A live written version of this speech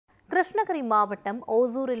கிருஷ்ணகிரி மாவட்டம்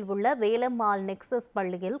ஓசூரில் உள்ள வேலம்மாள் நெக்சஸ்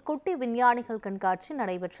பள்ளியில் குட்டி விஞ்ஞானிகள் கண்காட்சி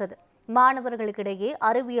நடைபெற்றது. மாணவர்களுக்கிடையே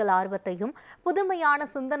அறிவியல் ஆர்வத்தையும் புதுமையான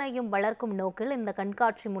சிந்தனையும் வளர்க்கும் நோக்கில் இந்த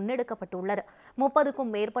கண்காட்சி முன்னெடுக்கப்பட்டுள்ளது.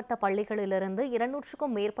 30க்கும் மேற்பட்ட பள்ளிகளிலிருந்து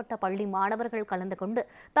 200க்கும் மேற்பட்ட பள்ளி மாணவர்கள் கலந்து கொண்டு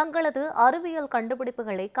தங்களது அறிவியல்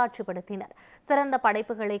கண்டுபிடிப்புகளை காட்சிப்படுத்தினர். சிறந்த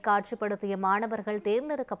படைப்புகளை காட்சிப்படுத்திய மாணவர்கள்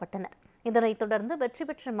தேர்ந்தெடுக்கப்பட்டனர். இதனைத் தொடர்ந்து வெற்றி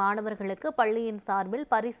பெற்ற மாணவர்களுக்கு பள்ளியின் சார்பில்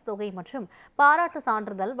பரிசு தொகை மற்றும் பாராட்டு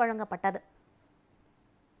சான்றிதழ் வழங்கப்பட்டது.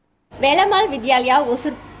 வேலம்மாள் வித்யாலயா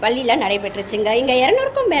ஓசூர் பள்ளியில் நடைபெற்றுச்சுங்க. இங்கே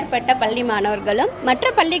 200க்கும் மேற்பட்ட பள்ளி மாணவர்களும் மற்ற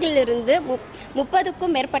பள்ளிகளிலிருந்து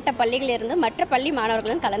 30க்கும் மேற்பட்ட பள்ளிகளிலிருந்து மற்ற பள்ளி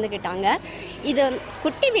மாணவர்களும் கலந்துக்கிட்டாங்க. இது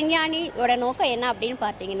குட்டி விஞ்ஞானியோட நோக்கம் என்ன அப்படின்னு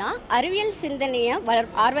பார்த்தீங்கன்னா, அறிவியல் சிந்தனையை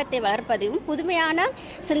ஆர்வத்தை வளர்ப்பதையும் புதுமையான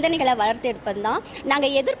சிந்தனைகளை வளர்த்தெடுப்பது தான்.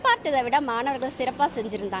 நாங்கள் எதிர்பார்த்ததை விட மாணவர்கள் சிறப்பாக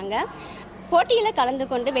செஞ்சுருந்தாங்க. போட்டியில் கலந்து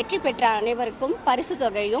கொண்டு வெற்றி பெற்ற அனைவருக்கும் பரிசு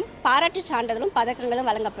தொகையும் பாராட்டு சான்றிதழும் பதக்கங்களும்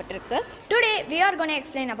வழங்கப்பட்டிருக்கு. Today we are going to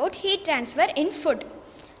explain about heat transfer in food.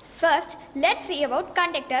 First, let's see about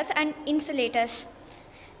conductors and insulators.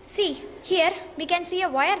 See, here we can see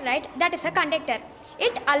a wire, right? That is a conductor.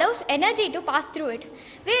 It allows energy to pass through it,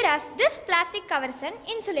 whereas this plastic covers an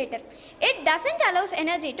insulator. It doesn't allow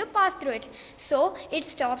energy to pass through it, so it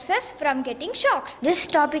stops us from getting shocked. This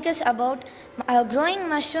topic is about growing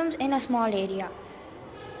mushrooms in a small area.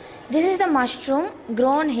 This is the mushroom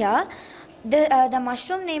grown here. The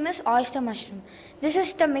mushroom name is oyster mushroom. This is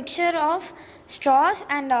the mixture of straws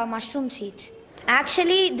and mushroom seeds.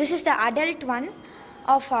 Actually, this is the adult one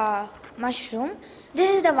of mushroom. This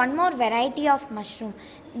is the one more variety of mushroom.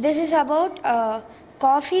 This is about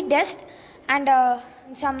coffee dust and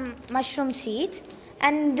some mushroom seeds.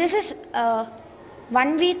 And this is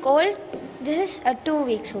 1 week old. This is 2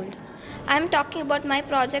 weeks old. I am talking about my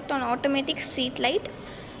project on automatic street light.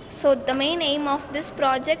 So the main aim of this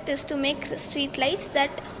project is to make street lights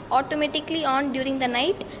that automatically on during the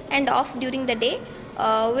night and off during the day,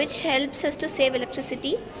 which helps us to save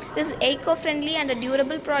electricity. This is eco-friendly and a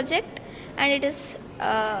durable project, and it is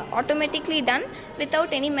automatically done without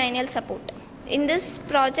any manual support. In this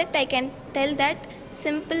project, I can tell that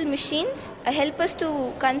simple machines help us to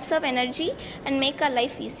conserve energy and make our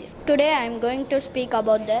life easier. Today I am going to speak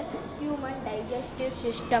about the human digestive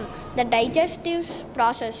system. The digestive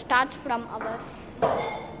process starts from our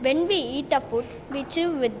when we eat a food, we chew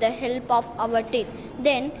with the help of our teeth.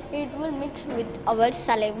 Then it will mix with our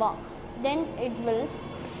saliva. Then it will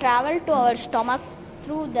travel to our stomach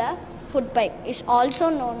through the food pipe. Is also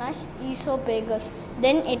known as esophagus.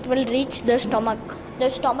 Then it will reach the stomach. The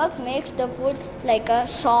stomach makes the food like a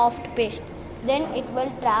soft paste. Then it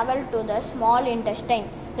will travel to the small intestine.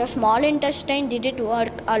 The small intestine didn't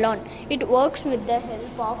work alone. It works with the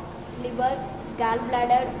help of liver,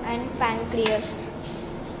 gallbladder and pancreas.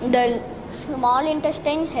 The small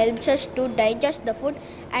intestine helps us to digest the food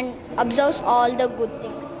and absorbs all the good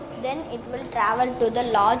things. Then it will travel to the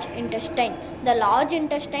large intestine. The large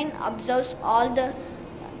intestine absorbs all the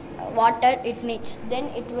water it needs. Then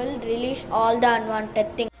it will release all the unwanted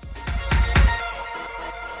things.